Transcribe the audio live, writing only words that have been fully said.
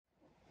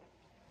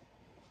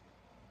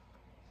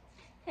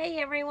Hey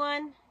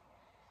everyone.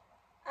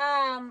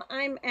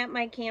 I'm at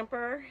my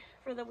camper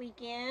for the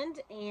weekend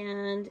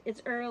and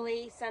it's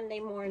early Sunday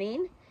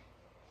morning.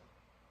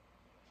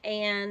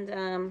 And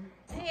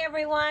hey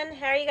everyone,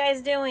 how are you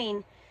guys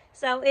doing?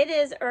 So it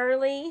is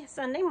early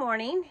Sunday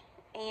morning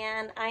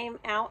and I am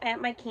out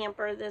at my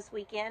camper this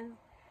weekend.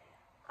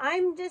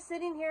 I'm just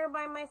sitting here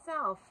by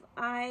myself.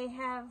 I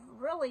have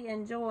really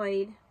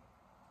enjoyed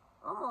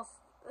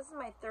this is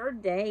my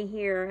third day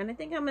here and I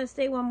think I'm going to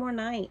stay one more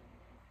night.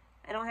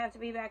 I don't have to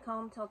be back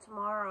home till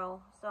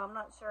tomorrow, so I'm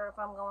not sure if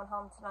I'm going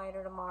home tonight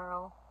or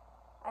tomorrow.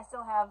 I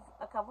still have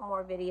a couple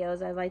more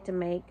videos I'd like to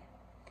make.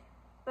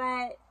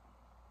 But,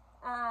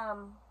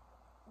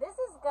 this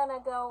is gonna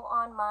go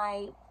on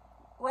my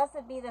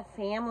Blessed Be the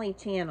Family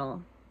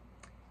channel.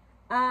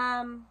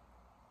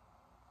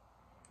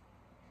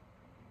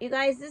 You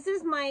guys, this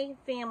is my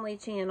family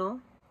channel.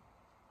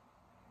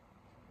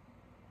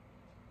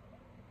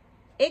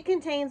 It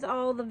contains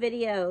all the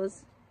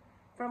videos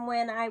from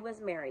when I was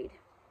married.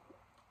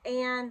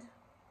 And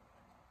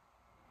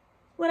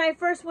when I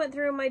first went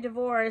through my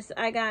divorce,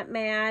 I got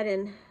mad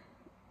and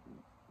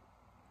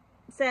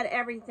set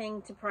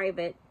everything to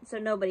private so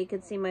nobody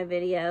could see my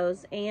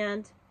videos.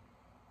 And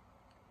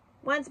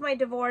once my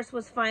divorce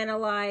was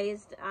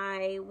finalized,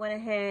 I went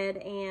ahead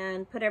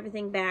and put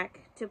everything back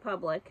to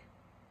public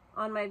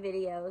on my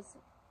videos.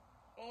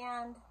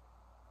 And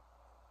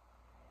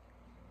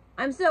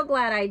I'm so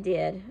glad I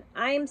did.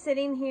 I am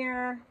sitting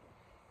here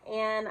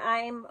and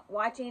I'm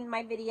watching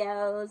my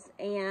videos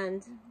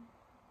and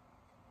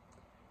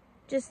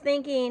just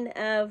thinking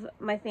of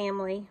my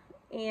family,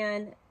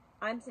 and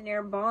I'm sitting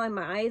here bawling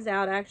my eyes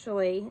out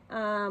actually.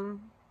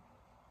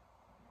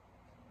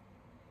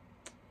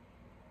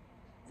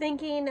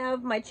 Thinking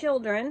of my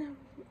children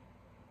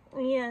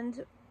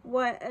and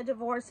what a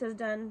divorce has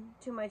done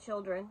to my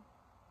children.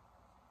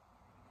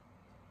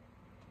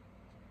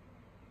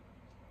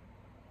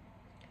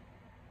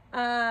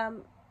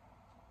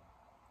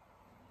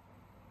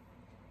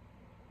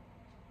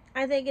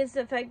 I think it's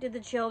affected the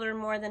children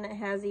more than it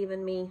has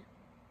even me,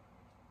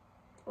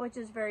 which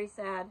is very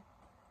sad.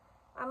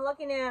 I'm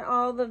looking at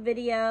all the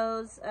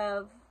videos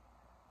of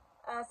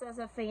us as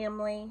a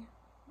family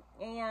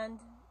and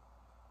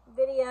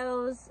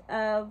videos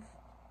of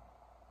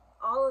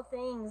all the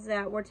things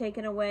that were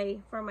taken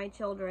away from my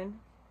children.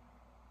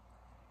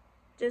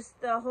 Just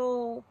the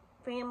whole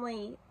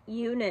family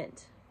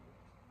unit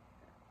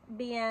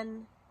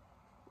being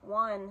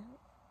one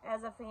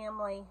as a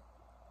family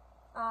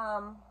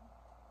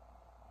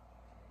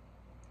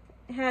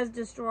has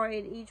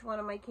destroyed each one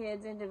of my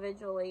kids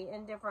individually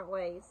in different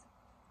ways.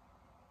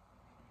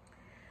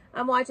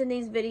 I'm watching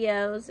these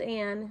videos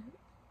and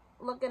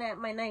looking at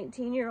my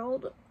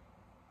 19-year-old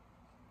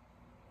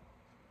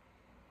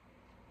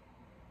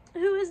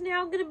who is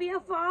now going to be a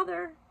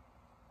father.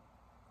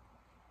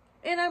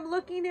 And I'm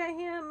looking at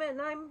him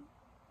and I'm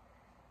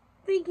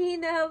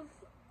thinking of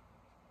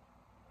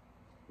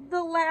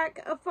the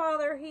lack of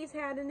father he's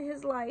had in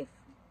his life.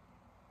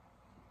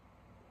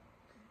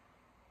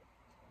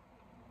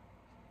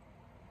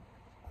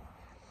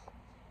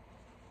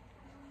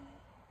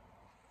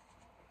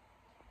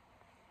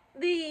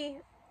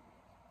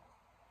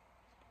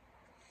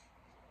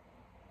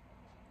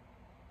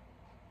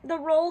 The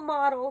role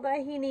model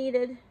that he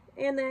needed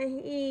and that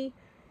he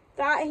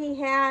thought he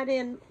had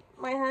in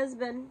my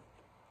husband.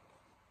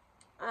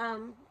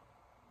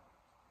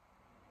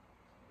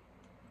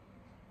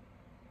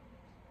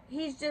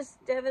 He's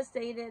just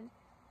devastated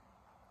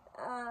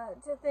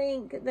to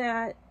think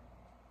that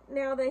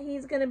now that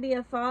he's going to be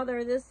a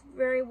father, this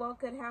very well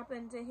could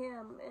happen to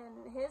him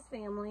and his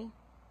family.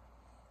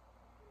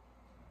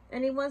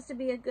 And he wants to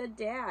be a good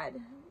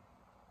dad.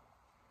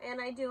 And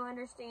I do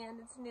understand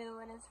it's new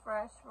and it's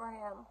fresh for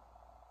him.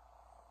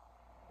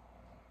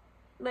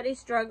 But he's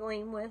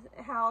struggling with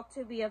how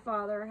to be a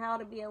father, how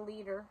to be a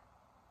leader.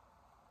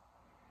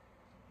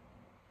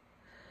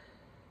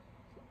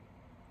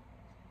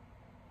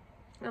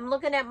 I'm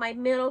looking at my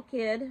middle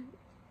kid,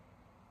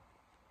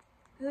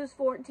 who's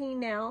 14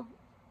 now.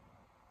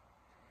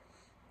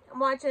 I'm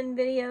watching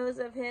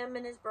videos of him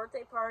and his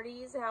birthday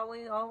parties, how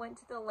we all went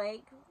to the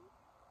lake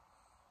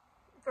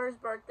for his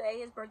birthday.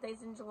 His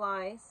birthday's in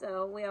July,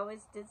 so we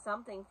always did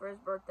something for his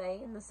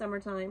birthday in the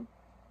summertime.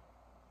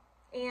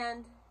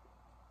 And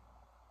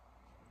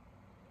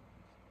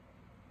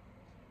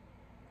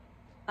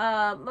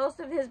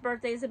most of his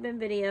birthdays have been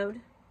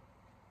videoed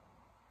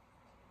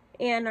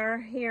and are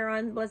here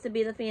on Blessed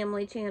Be the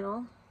Family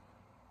channel.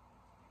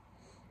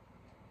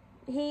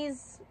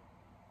 He's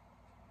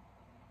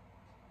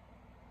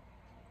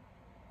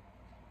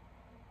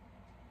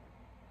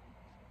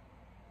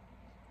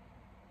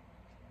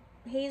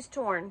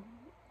torn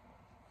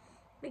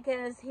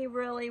because he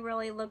really,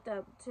 really looked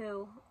up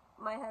to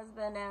my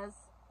husband as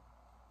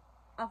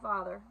a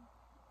father.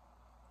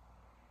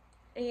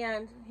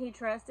 And he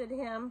trusted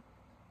him.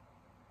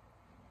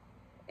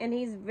 And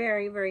he's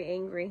very, very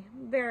angry.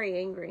 Very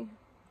angry.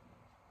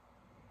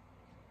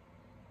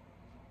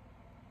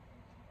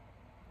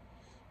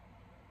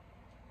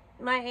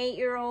 My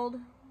 8-year-old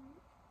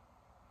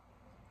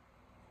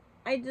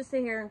I just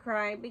sit here and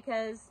cry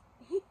because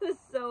he was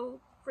so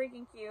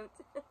freaking cute.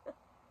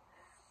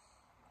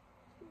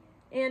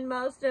 And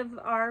most of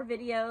our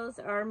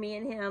videos are me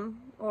and him,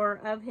 or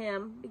of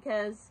him,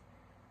 because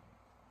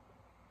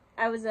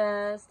I was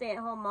a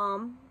stay-at-home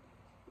mom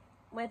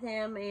with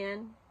him,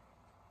 and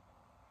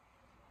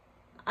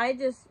I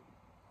just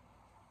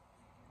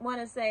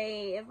want to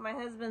say, if my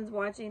husband's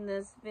watching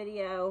this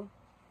video,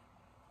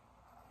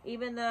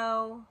 even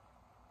though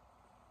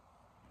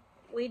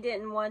we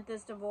didn't want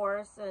this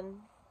divorce and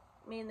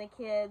me and the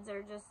kids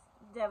are just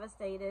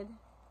devastated,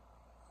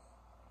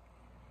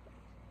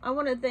 I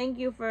want to thank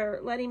you for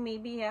letting me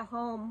be at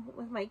home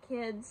with my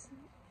kids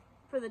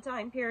for the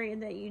time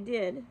period that you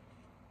did.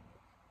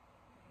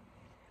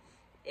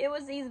 It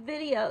was these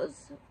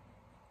videos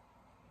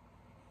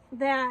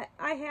that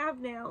I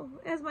have now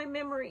as my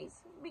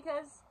memories,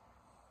 because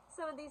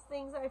some of these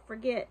things I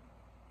forget,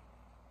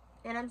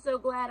 and I'm so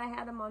glad I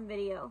had them on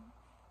video.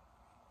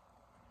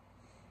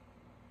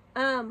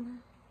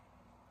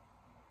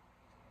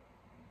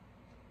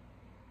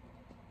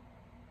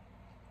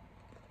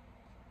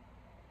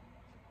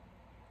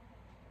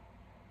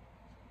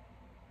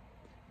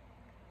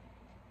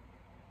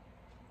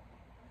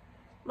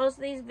 Most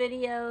of these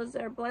videos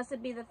are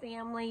Blessed Be the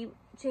Family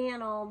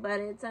channel, but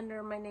it's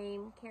under my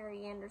name,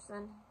 Carrie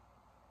Anderson,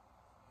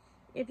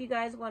 if you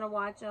guys want to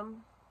watch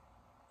them.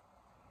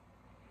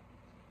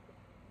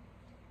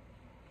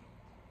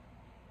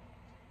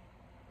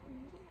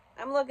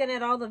 I'm looking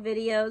at all the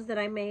videos that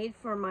I made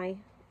for my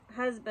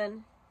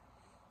husband,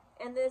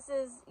 and this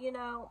is, you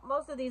know,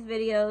 most of these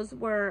videos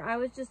were, I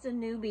was just a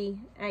newbie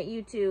at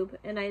YouTube,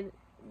 and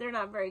they're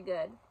not very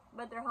good,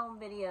 but they're home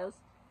videos.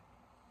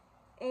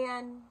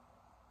 And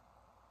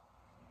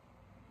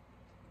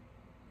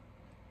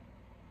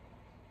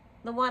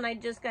the one I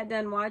just got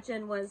done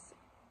watching was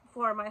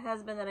for my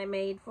husband that I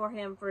made for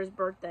him for his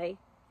birthday.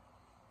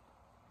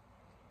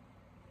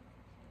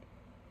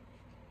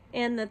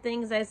 And the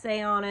things I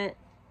say on it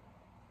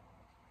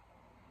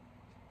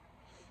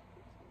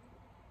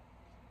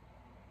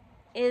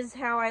is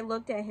how I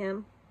looked at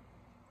him,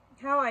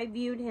 how I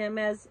viewed him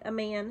as a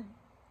man.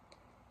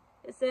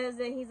 It says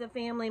that he's a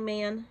family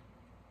man.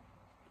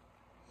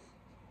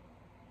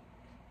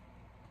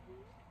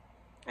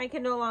 I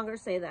can no longer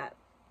say that.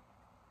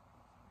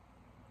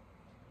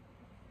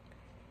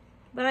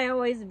 But I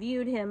always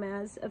viewed him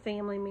as a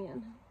family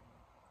man.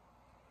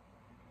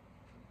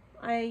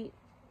 I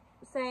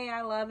say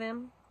I love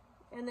him.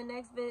 And the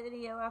next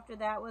video after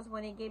that was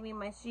when he gave me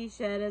my she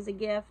shed as a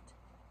gift.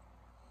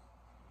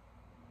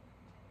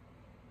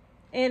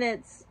 And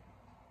it's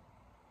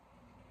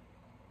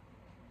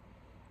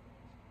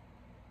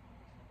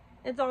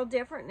all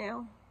different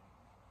now.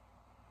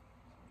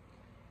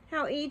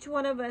 How each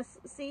one of us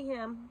see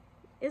him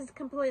is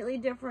completely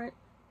different.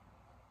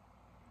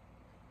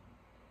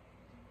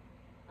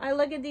 I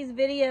look at these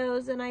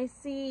videos and I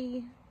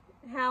see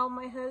how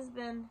my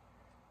husband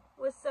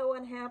was so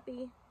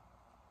unhappy.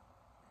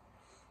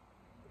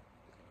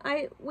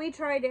 We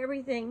tried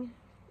everything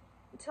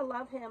to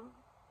love him.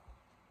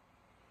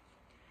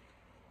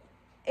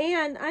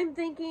 And I'm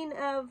thinking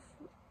of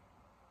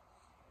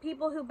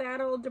people who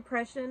battle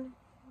depression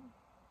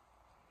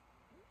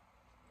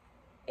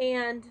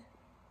and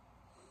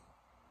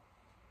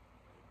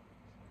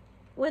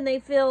when they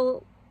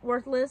feel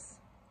worthless.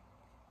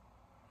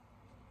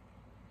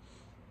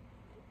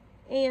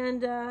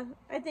 And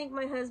I think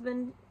my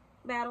husband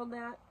battled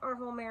that our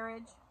whole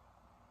marriage.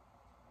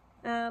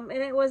 And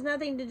it was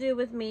nothing to do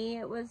with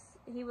me.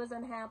 He was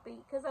unhappy.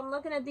 Because I'm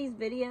looking at these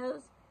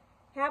videos.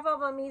 Half of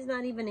them he's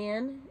not even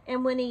in.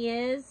 And when he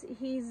is,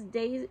 he's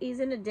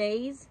in a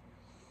daze.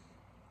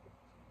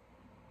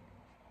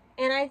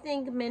 And I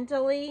think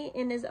mentally,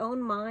 in his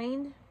own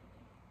mind,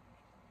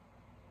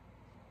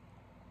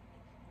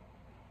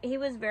 he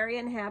was very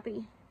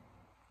unhappy.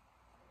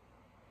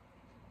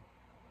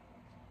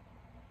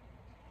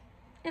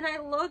 And I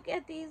look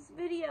at these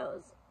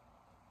videos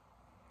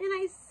and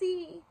I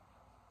see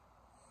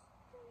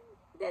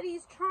that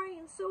he's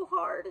trying so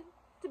hard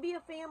to be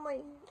a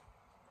family.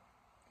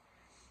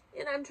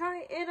 And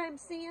I'm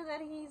seeing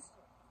that he's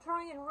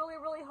trying really,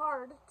 really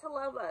hard to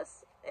love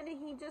us, and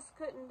he just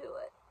couldn't do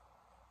it.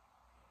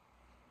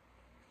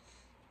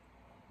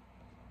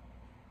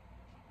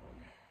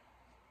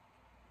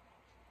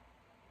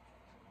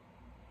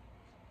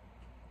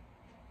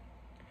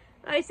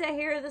 I sat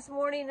here this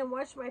morning and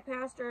watched my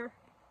pastor,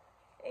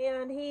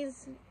 and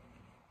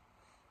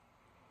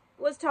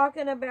was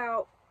talking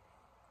about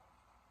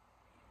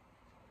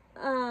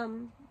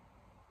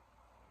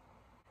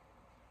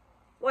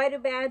why do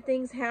bad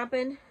things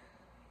happen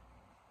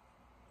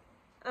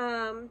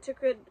to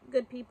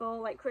good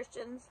people like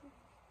Christians,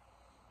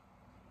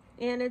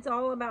 and it's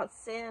all about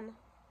sin.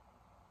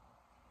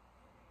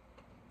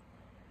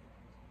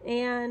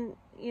 And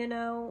you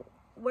know,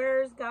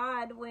 where's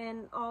God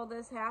when all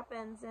this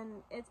happens?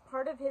 And it's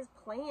part of his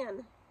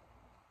plan.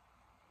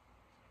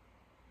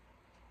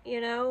 You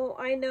know,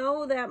 I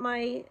know that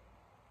my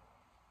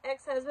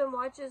ex-husband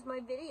watches my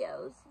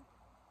videos.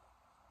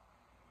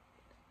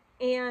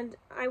 And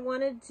I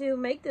wanted to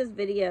make this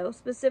video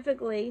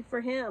specifically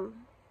for him.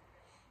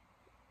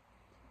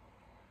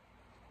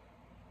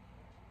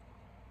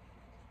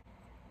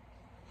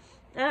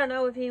 I don't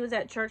know if he was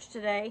at church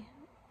today.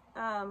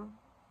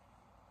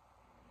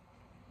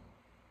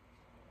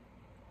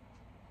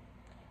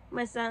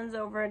 My son's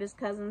over at his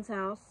cousin's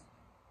house,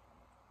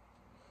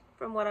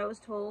 from what I was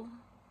told.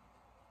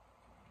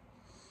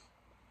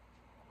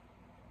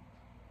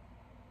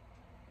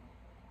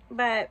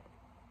 But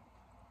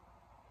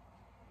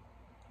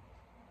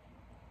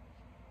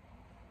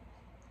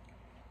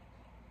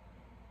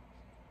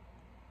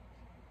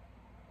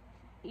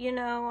you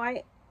know,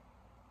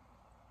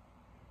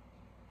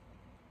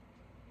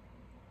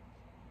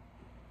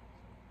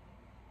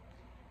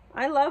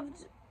 I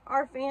loved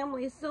our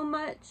family so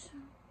much.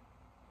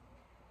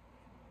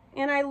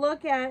 And I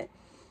look at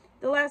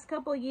the last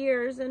couple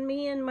years, and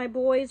me and my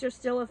boys are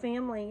still a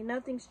family.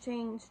 Nothing's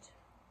changed.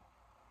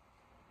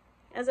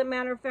 As a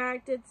matter of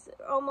fact, it's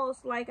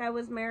almost like I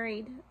was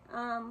married,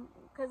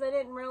 because I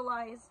didn't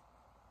realize.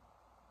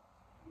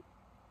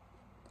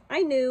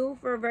 I knew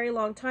for a very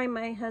long time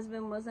my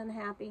husband was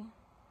unhappy.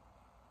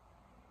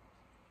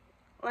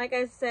 Like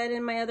I said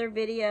in my other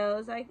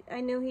videos,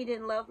 I knew he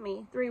didn't love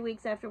me 3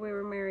 weeks after we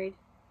were married.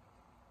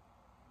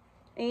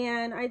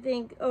 And I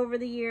think over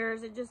the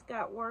years, it just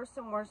got worse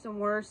and worse and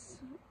worse.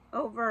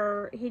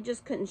 He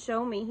just couldn't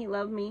show me he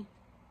loved me.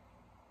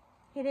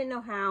 He didn't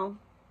know how.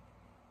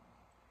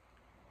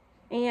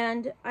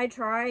 And I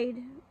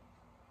tried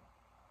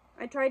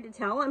to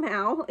tell him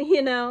how,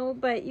 you know,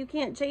 but you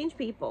can't change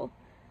people.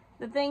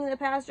 The thing the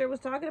pastor was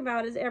talking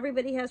about is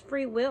everybody has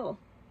free will.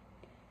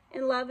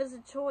 And love is a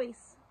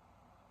choice.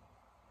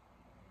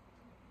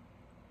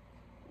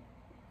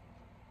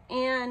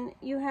 And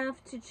you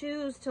have to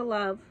choose to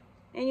love.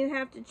 And you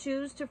have to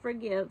choose to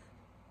forgive.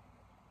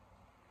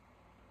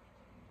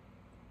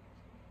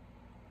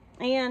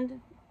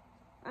 And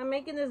I'm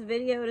making this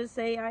video to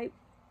say I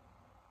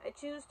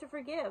choose to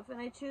forgive and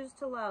I choose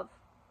to love.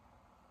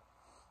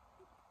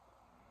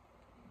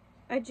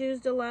 I choose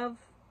to love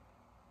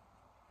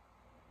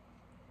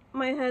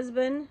my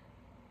husband,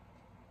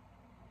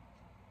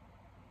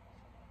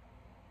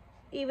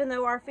 even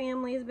though our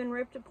family has been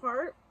ripped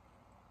apart.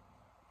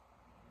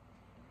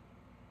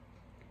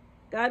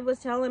 God was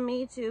telling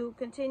me to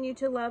continue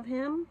to love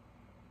him,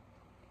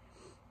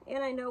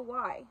 and I know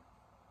why.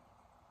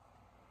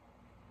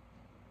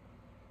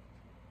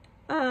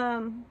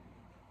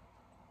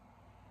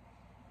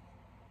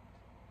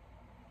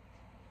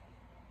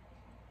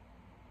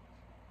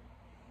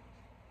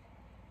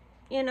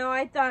 You know,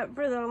 I thought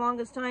for the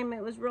longest time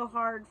it was real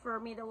hard for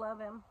me to love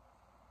him,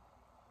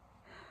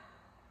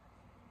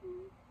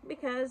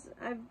 because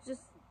I've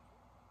just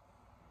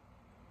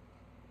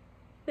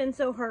been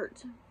so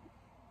hurt.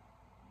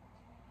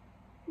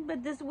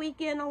 But this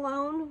weekend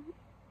alone,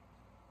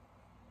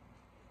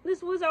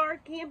 this was our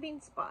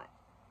camping spot.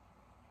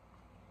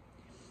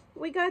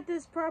 We got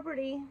this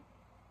property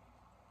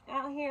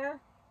out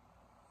here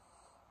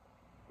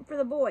for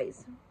the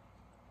boys.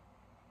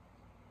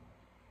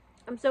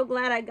 I'm so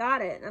glad I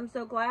got it. I'm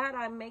so glad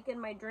I'm making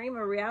my dream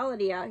a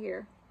reality out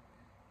here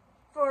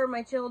for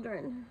my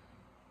children.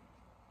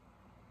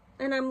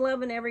 And I'm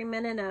loving every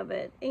minute of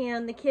it.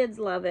 And the kids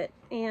love it.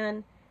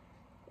 And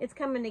it's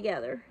coming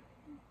together.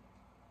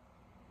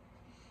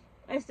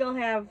 I still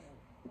have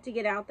to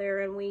get out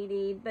there and weed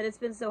eat, but it's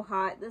been so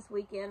hot this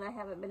weekend I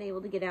haven't been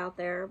able to get out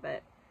there,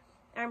 but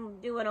I'm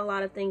doing a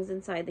lot of things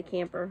inside the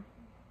camper.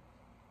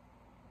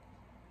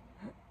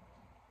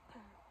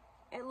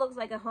 It looks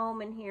like a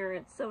home in here.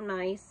 It's so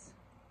nice.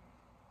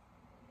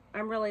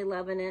 I'm really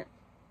loving it.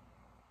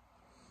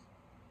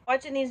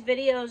 Watching these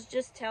videos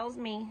just tells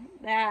me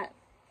that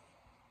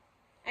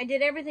I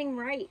did everything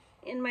right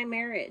in my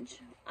marriage.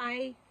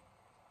 I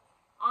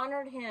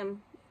honored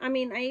him. I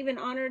mean, I even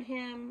honored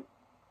him,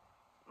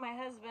 my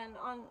husband,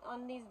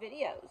 on these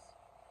videos.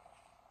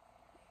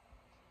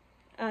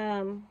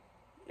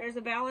 There's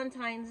a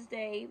Valentine's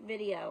Day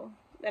video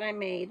that I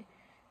made.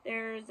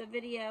 There's a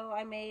video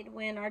I made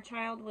when our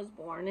child was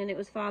born, and it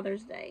was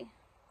Father's Day.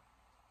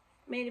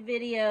 Made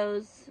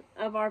videos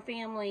of our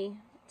family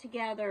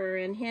together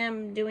and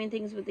him doing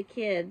things with the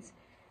kids,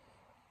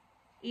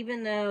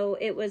 even though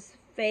it was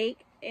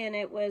fake and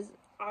it was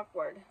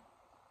awkward.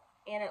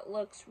 And it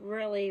looks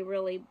really,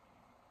 really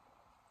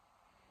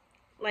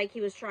like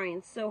he was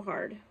trying so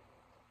hard.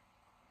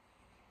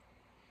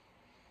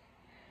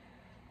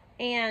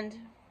 And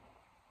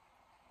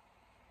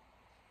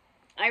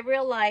I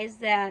realized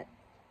that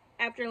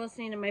after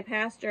listening to my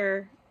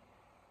pastor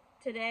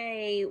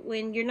today,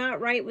 when you're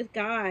not right with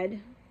God,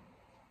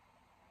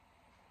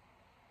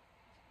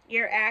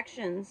 your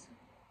actions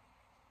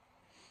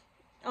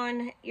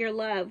on your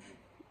love,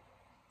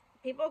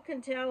 people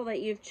can tell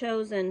that you've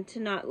chosen to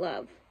not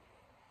love.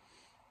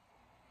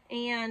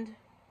 And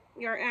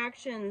your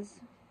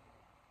actions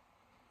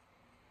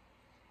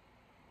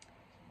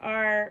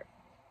are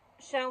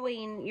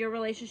showing your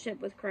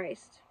relationship with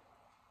Christ.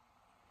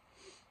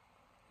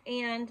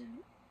 And,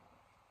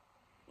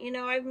 you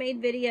know, I've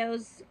made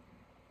videos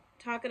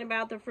talking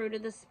about the fruit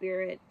of the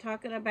Spirit,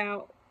 talking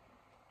about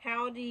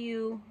how do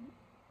you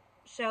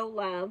show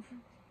love.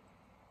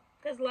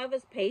 Because love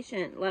is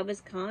patient, love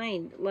is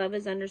kind, love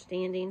is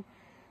understanding,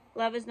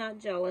 love is not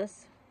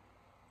jealous.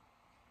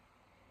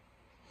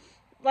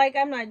 Like,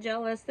 I'm not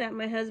jealous that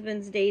my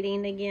husband's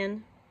dating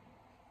again.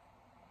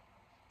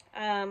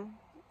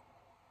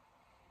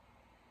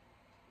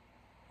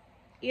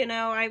 You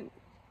know,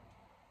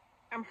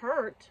 I'm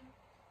hurt.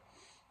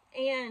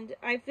 And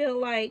I feel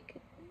like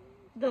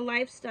the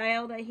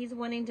lifestyle that he's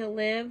wanting to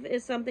live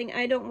is something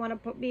I don't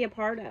want to be a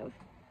part of.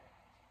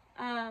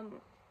 I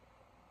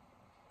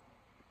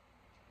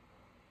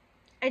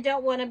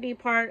don't want to be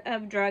part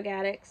of drug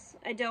addicts.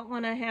 I don't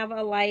want to have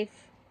a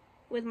life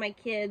with my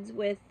kids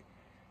with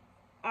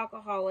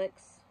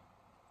alcoholics.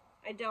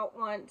 I don't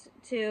want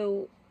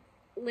to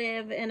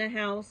live in a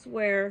house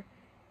where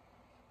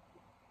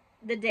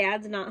the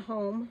dad's not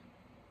home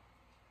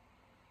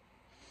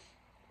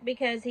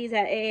because he's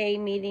at AA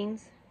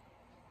meetings.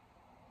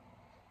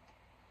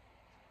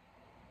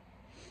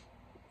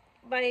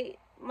 By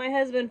my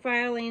husband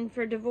filing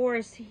for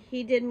divorce,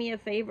 he did me a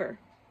favor.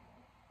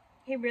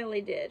 He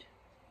really did.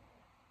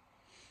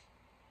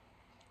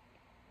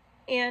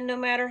 And no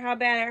matter how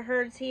bad it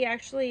hurts, he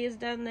actually has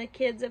done the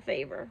kids a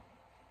favor.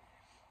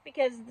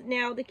 Because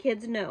now the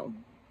kids know.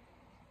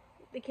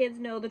 The kids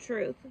know the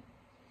truth.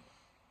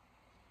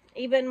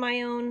 Even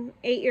my own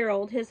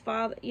 8-year-old, his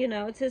father, you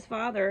know, it's his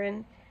father,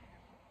 and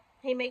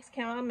he makes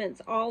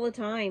comments all the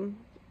time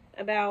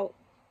about,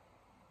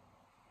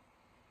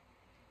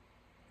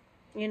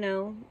 you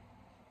know,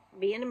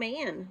 being a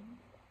man.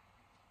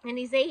 And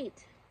he's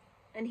 8,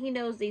 and he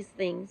knows these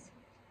things.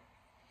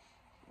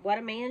 What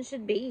a man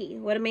should be,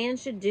 what a man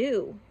should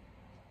do.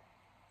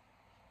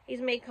 He's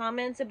made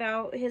comments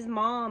about his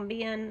mom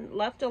being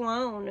left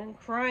alone and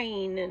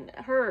crying and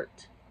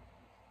hurt.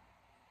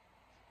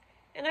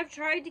 And I've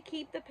tried to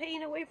keep the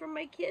pain away from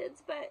my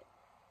kids, but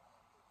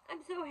I'm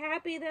so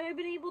happy that I've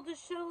been able to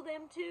show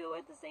them too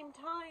at the same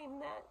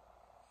time that,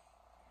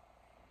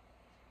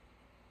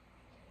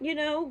 you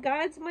know,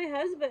 God's my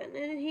husband,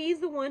 and he's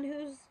the one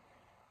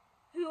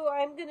who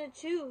I'm going to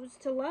choose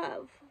to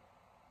love.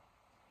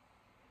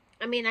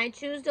 I mean, I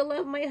choose to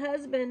love my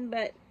husband,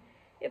 but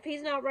if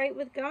he's not right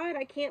with God,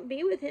 I can't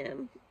be with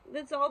him.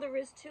 That's all there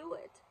is to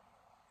it.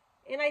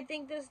 And I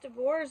think this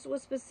divorce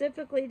was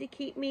specifically to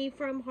keep me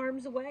from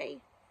harm's way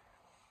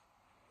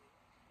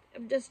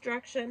of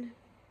destruction.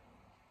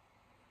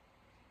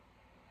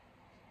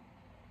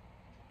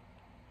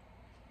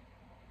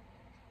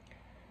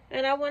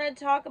 And I want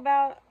to talk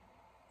about,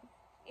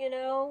 you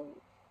know,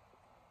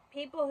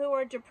 people who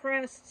are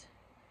depressed,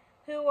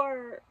 who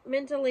are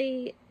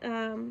mentally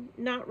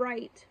not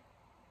right.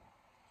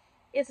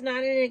 It's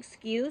not an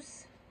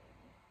excuse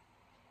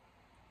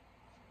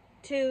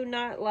to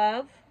not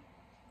love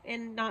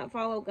and not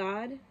follow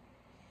God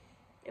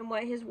and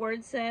what His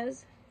Word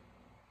says.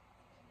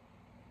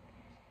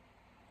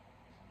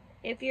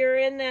 If you're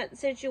in that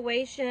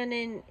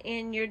situation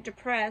and you're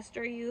depressed,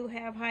 or you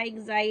have high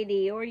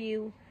anxiety, or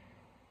you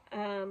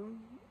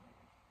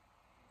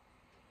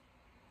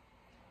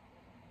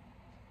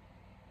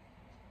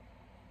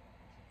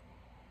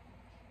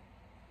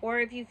or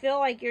if you feel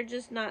like you're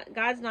just not,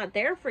 God's not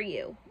there for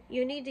you,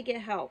 you need to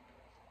get help.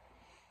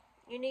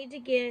 You need to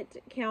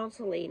get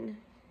counseling.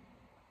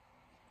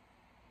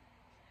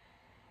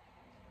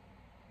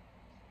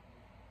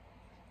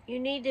 You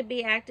need to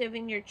be active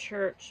in your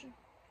church.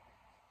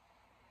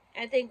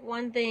 I think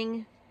one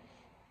thing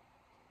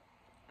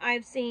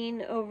I've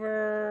seen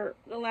over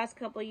the last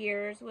couple of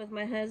years with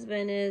my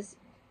husband is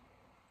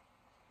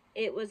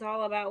it was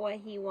all about what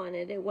he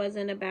wanted. It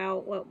wasn't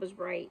about what was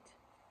right.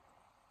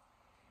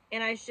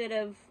 And I should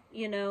have,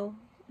 you know,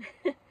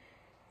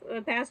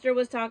 the pastor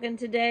was talking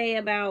today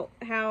about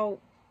how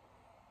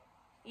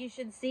you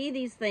should see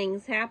these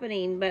things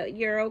happening, but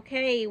you're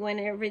okay when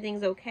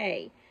everything's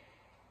okay.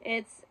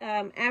 It's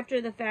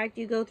after the fact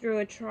you go through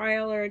a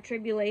trial or a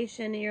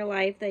tribulation in your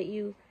life that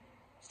you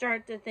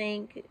start to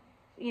think,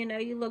 you know,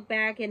 you look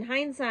back in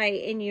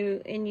hindsight and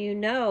you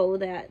know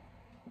that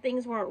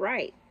things weren't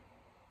right.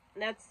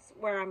 And that's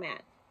where I'm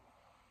at.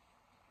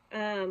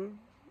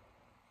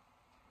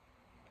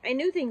 I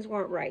knew things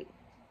weren't right.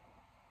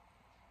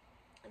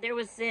 There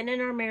was sin in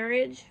our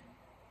marriage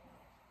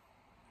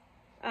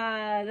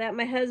that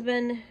my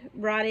husband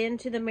brought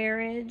into the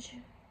marriage.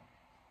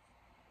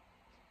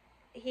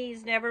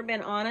 He's never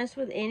been honest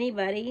with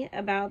anybody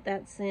about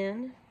that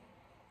sin.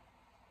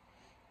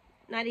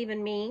 Not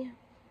even me.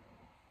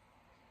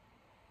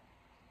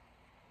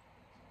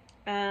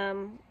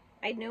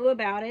 I knew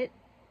about it.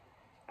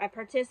 I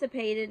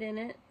participated in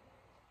it.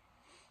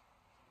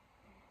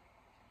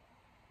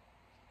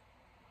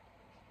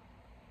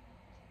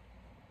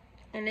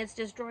 And it's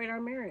destroyed our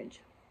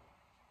marriage.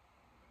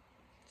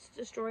 It's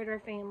destroyed our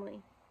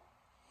family.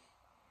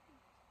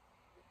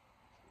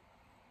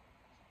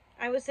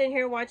 I was sitting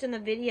here watching the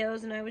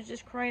videos and I was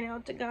just crying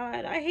out to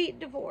God, I hate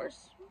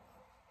divorce.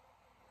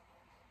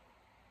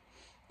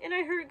 And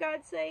I heard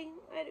God say,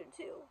 I do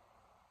too.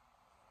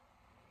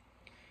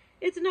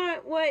 It's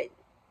not what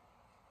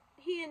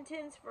He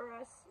intends for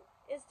us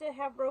is to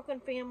have broken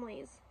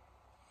families.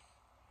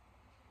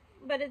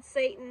 But it's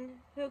Satan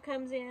who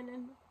comes in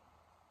and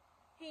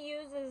he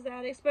uses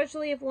that,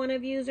 especially if one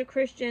of you is a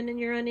Christian and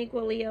you're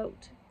unequally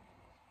yoked.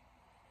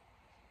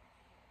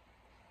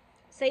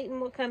 Satan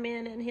will come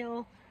in and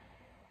he'll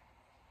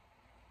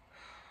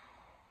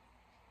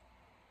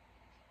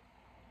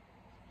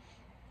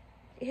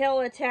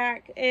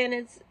attack, and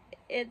it's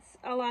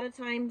a lot of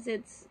times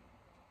it's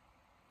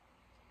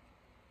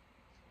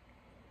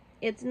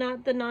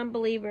not the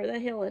non-believer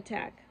that he'll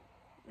attack.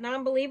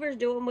 Non-believers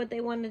doing what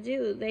they want to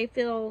do. They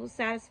feel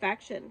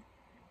satisfaction.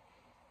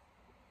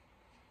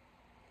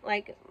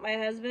 Like my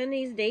husband,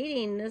 he's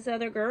dating this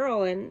other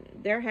girl and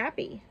they're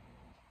happy.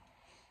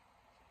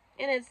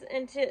 And it's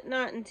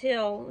not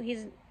until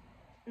he's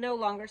no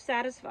longer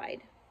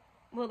satisfied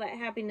will that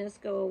happiness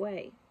go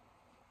away.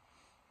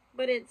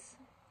 But it's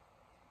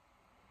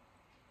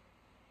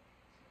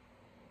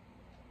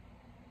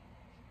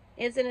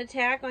an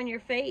attack on your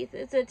faith.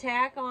 It's an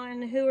attack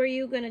on who are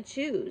you going to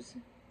choose.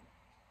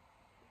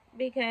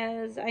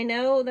 Because I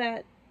know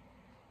that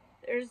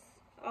there's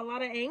a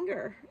lot of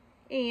anger.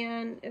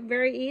 And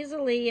very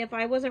easily, if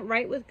I wasn't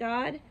right with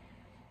God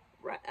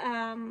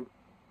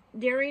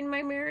during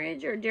my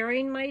marriage or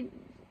during my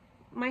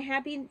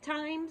happy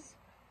times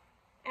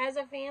as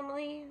a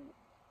family,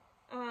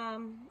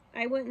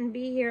 I wouldn't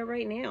be here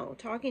right now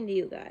talking to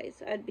you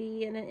guys. I'd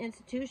be in an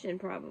institution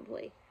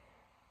probably.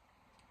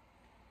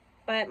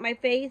 But my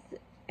faith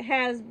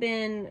has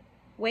been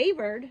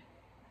wavered,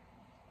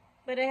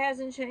 but it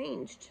hasn't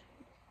changed.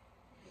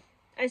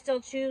 I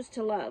still choose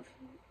to love,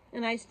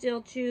 and I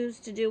still choose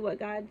to do what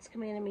God's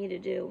commanded me to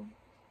do.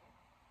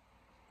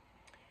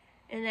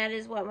 And that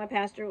is what my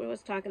pastor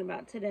was talking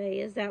about today,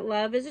 is that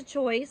love is a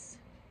choice.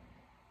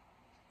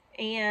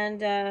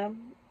 And,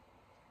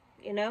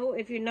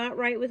 if you're not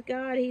right with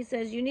God, he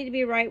says you need to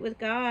be right with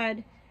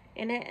God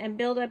and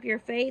build up your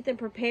faith and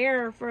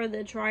prepare for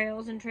the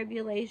trials and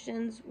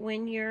tribulations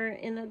when you're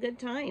in the good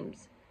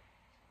times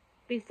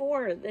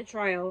before the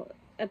trial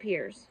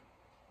appears.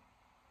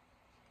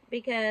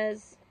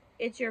 Because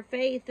it's your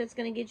faith that's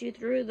going to get you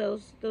through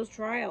those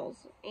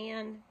trials.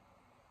 And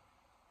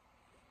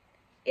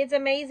it's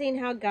amazing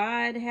how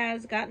God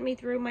has gotten me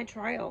through my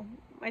trial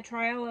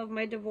of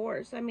my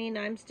divorce. I mean,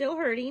 I'm still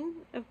hurting,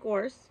 of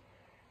course.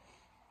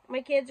 My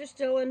kids are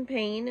still in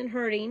pain and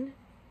hurting.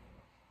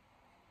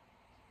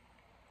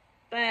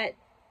 But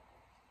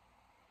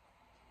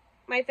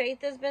my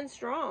faith has been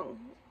strong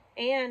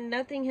and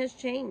nothing has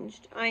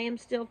changed. I am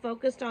still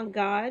focused on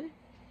God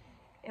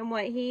and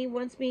what he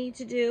wants me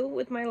to do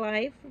with my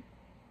life.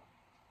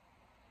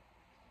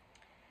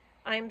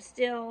 I'm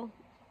still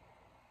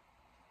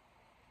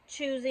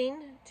choosing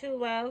to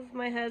love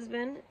my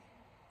husband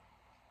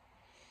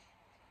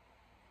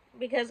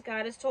because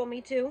God has told me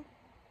to.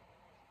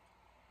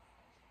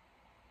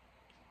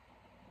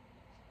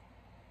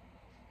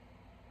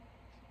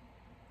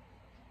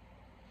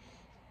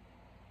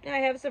 I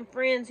have some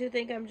friends who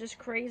think I'm just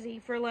crazy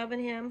for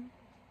loving him.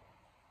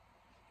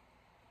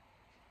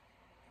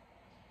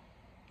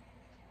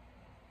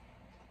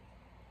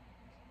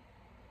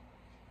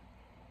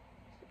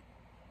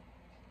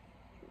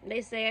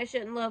 They say I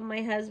shouldn't love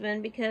my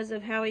husband because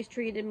of how he's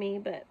treated me,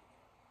 but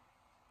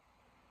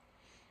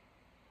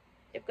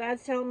if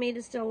God's telling me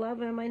to still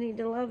love him, I need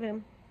to love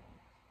him.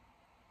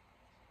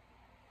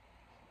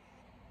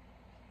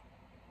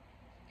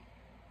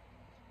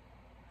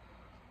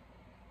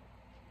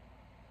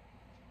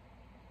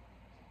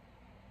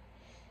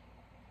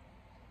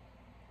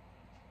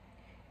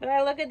 But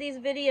I look at these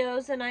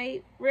videos and I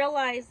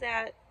realize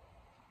that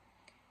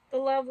the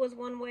love was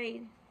one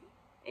way.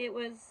 It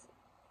was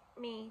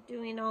me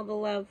doing all the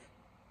love.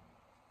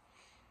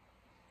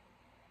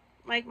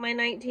 Like my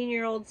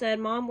 19-year-old said,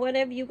 Mom, what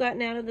have you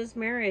gotten out of this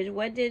marriage?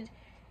 What did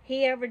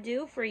he ever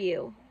do for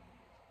you?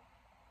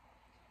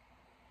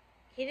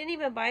 He didn't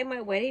even buy my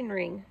wedding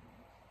ring.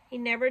 He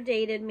never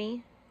dated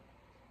me.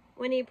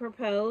 When he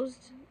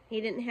proposed,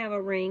 he didn't have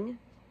a ring.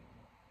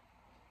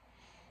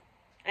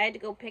 I had to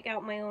go pick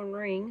out my own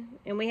ring,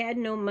 and we had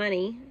no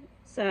money,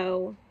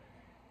 so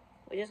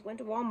we just went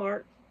to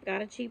Walmart,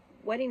 got a cheap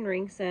wedding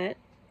ring set.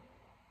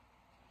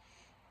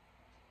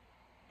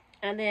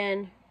 And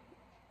then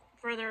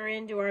further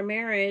into our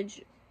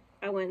marriage,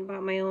 I went and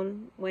bought my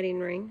own wedding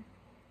ring.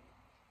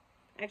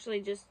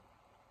 Actually, just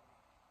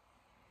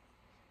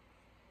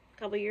a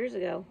couple years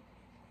ago,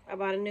 I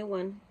bought a new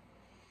one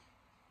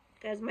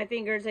because my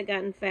fingers had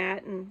gotten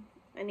fat and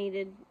I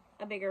needed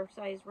a bigger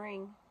size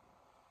ring.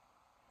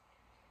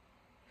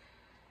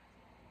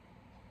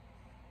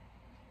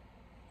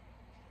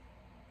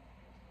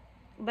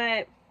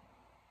 But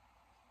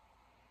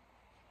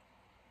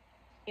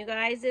you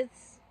guys,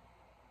 it's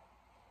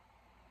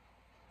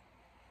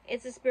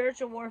a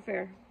spiritual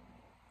warfare.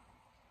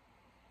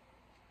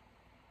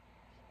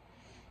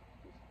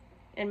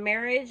 And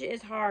marriage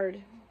is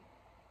hard.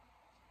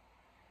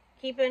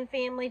 Keeping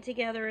family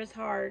together is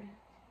hard.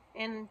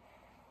 And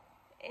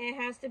it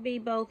has to be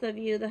both of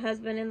you, the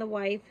husband and the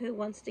wife, who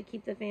wants to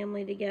keep the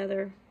family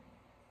together.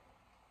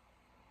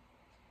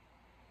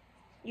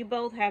 You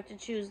both have to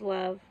choose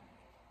love.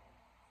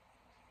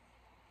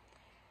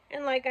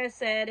 And like I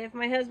said, if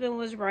my husband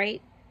was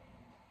right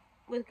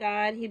with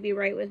God, he'd be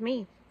right with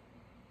me.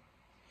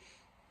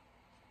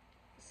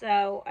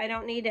 So I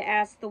don't need to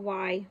ask the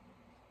why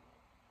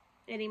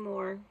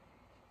anymore.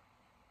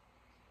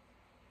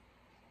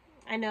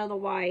 I know the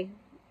why.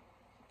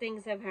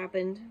 Things have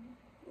happened.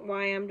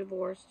 Why I'm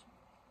divorced.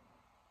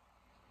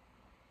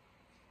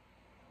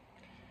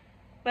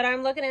 But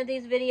I'm looking at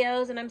these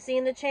videos and I'm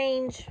seeing the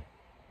change.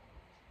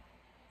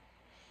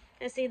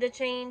 I see the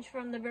change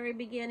from the very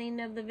beginning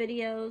of the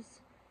videos.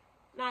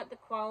 Not the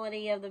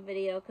quality of the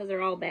video, because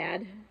they're all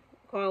bad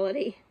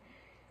quality.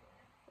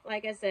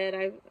 Like I said,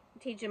 I'm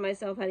teaching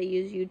myself how to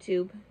use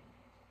YouTube.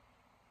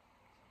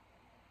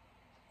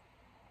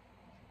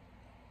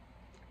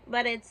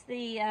 But it's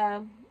the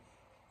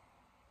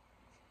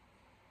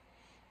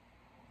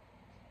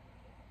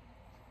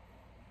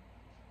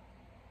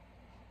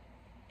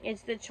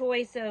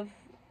choice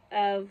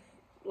of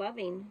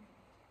loving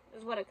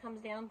is what it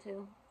comes down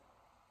to.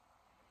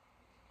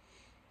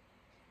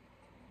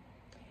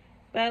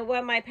 But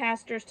what my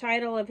pastor's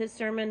title of his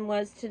sermon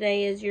was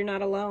today is "You're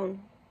Not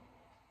Alone."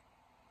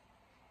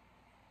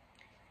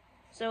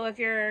 So if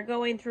you're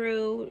going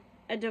through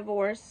a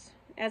divorce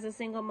as a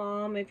single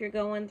mom, if you're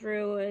going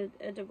through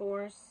a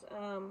divorce,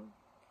 and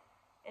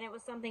it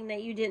was something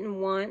that you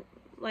didn't want,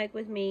 like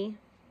with me,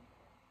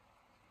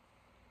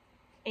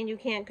 and you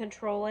can't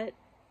control it,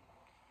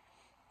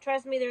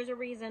 trust me, there's a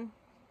reason.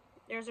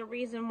 There's a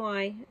reason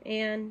why.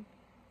 And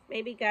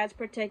maybe God's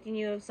protecting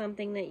you of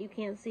something that you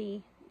can't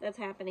see that's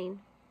happening.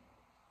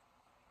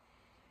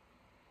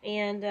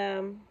 And,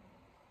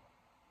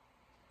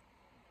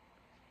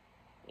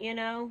 you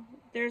know,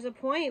 there's a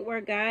point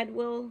where God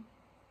will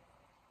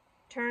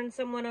turn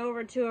someone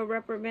over to a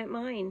reprobate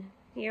mind.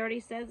 He already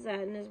says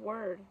that in his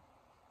word.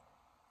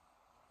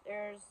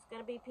 There's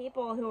going to be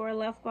people who are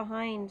left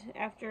behind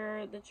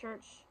after the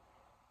church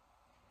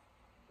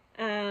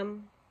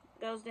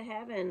goes to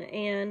heaven,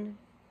 and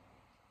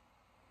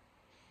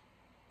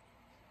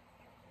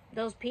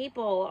those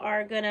people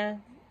are going to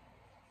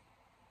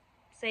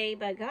say,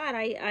 but God,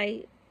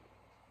 I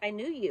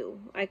knew you.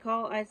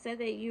 I said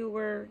that you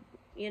were,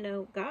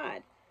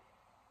 God.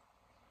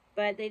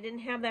 But they didn't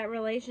have that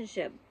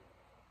relationship.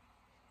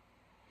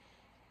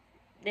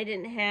 They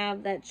didn't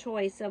have that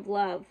choice of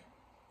love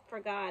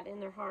for God in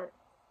their heart.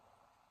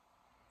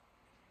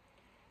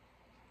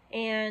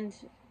 And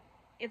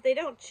if they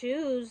don't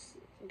choose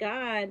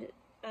God,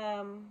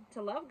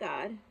 to love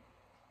God,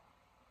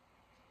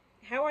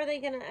 how are they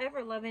going to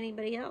ever love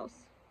anybody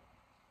else?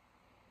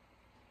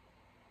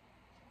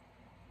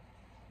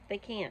 They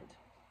can't.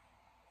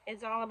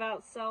 It's all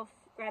about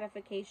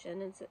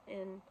self-gratification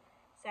and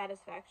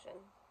satisfaction.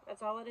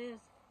 That's all it is.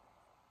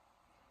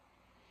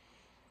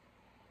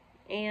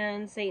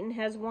 And Satan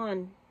has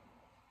won.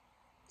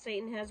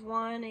 Satan has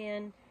won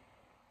in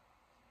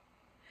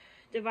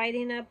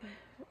dividing up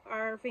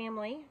our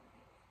family.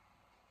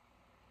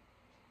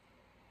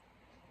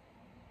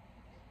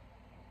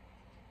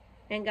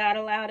 And God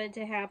allowed it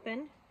to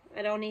happen.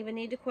 I don't even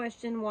need to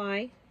question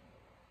why.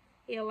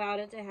 He allowed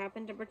it to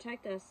happen to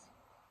protect us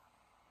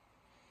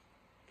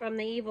from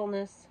the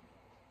evilness.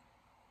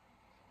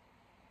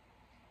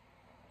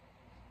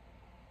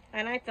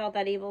 And I felt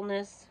that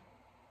evilness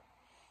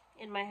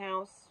in my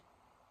house.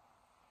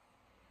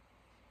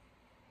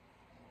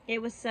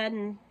 It was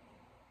sudden,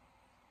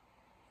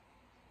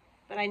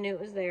 but I knew it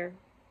was there.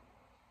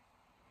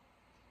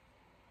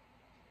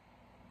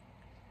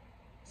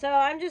 So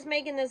I'm just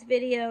making this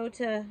video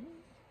to,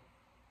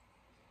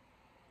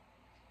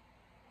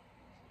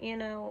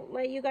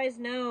 let you guys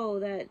know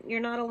that you're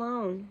not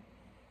alone.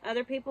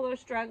 Other people are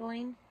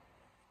struggling.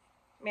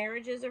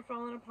 Marriages are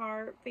falling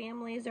apart.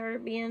 Families are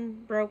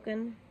being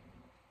broken.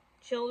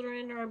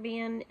 Children are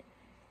being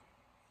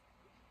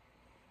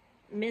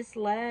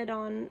misled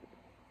on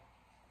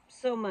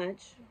so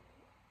much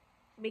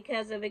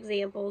because of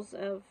examples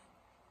of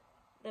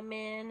the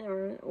men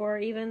or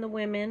even the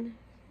women,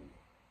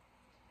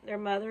 their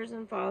mothers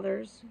and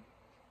fathers.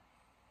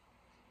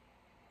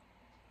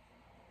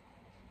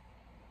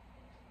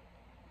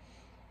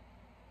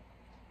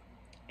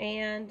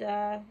 And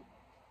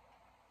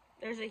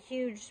there's a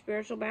huge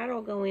spiritual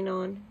battle going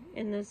on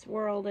in this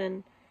world,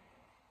 and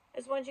I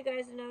just want you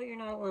guys to know you're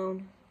not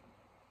alone.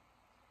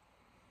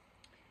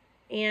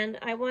 And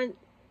I want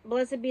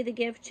Blessed Be the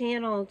Gift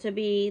channel to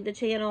be the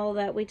channel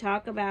that we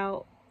talk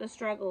about the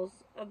struggles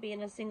of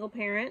being a single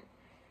parent,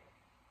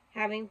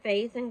 having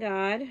faith in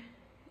God,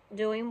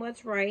 doing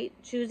what's right,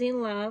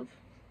 choosing love.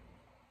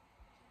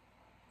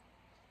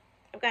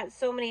 I've got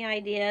so many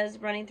ideas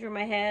running through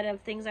my head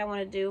of things I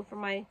want to do for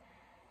my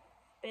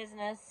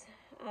business,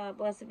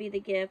 Blessed Be the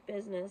Gift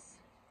business.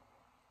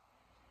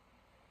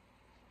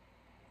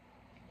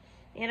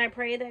 And I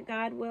pray that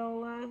God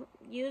will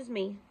use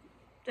me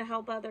to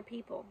help other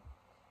people.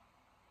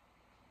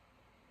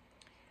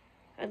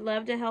 I'd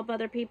love to help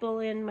other people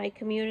in my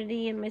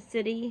community, in my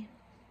city,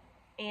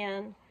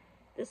 and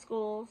the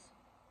schools.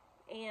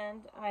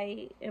 And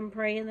I am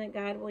praying that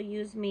God will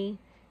use me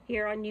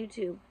here on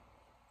YouTube.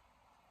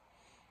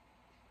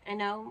 I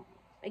know,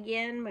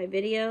 again, my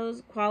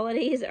videos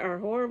qualities are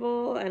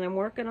horrible, and I'm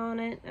working on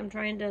it. I'm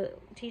trying to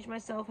teach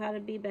myself how to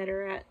be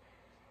better at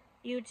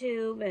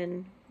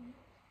YouTube,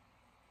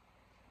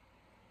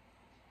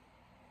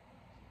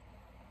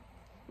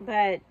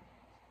 but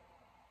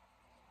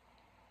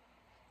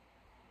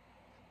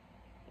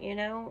you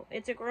know,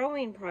 it's a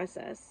growing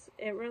process.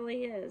 It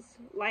really is.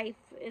 Life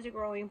is a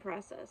growing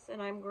process, and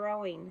I'm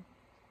growing.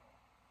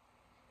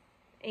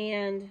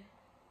 And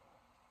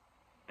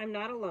I'm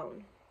not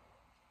alone.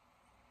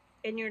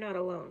 And you're not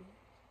alone.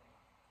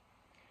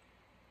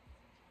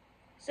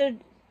 So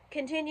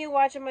continue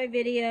watching my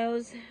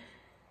videos.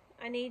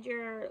 I need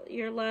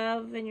your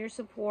love and your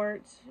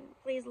support.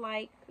 Please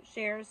like,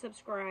 share,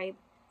 subscribe.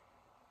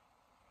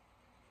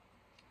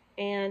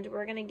 And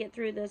we're going to get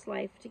through this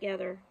life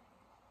together.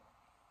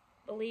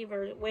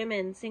 Believers,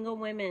 women, single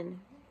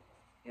women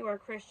who are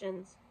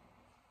Christians.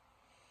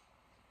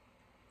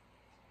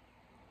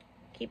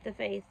 Keep the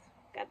faith.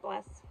 God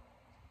bless.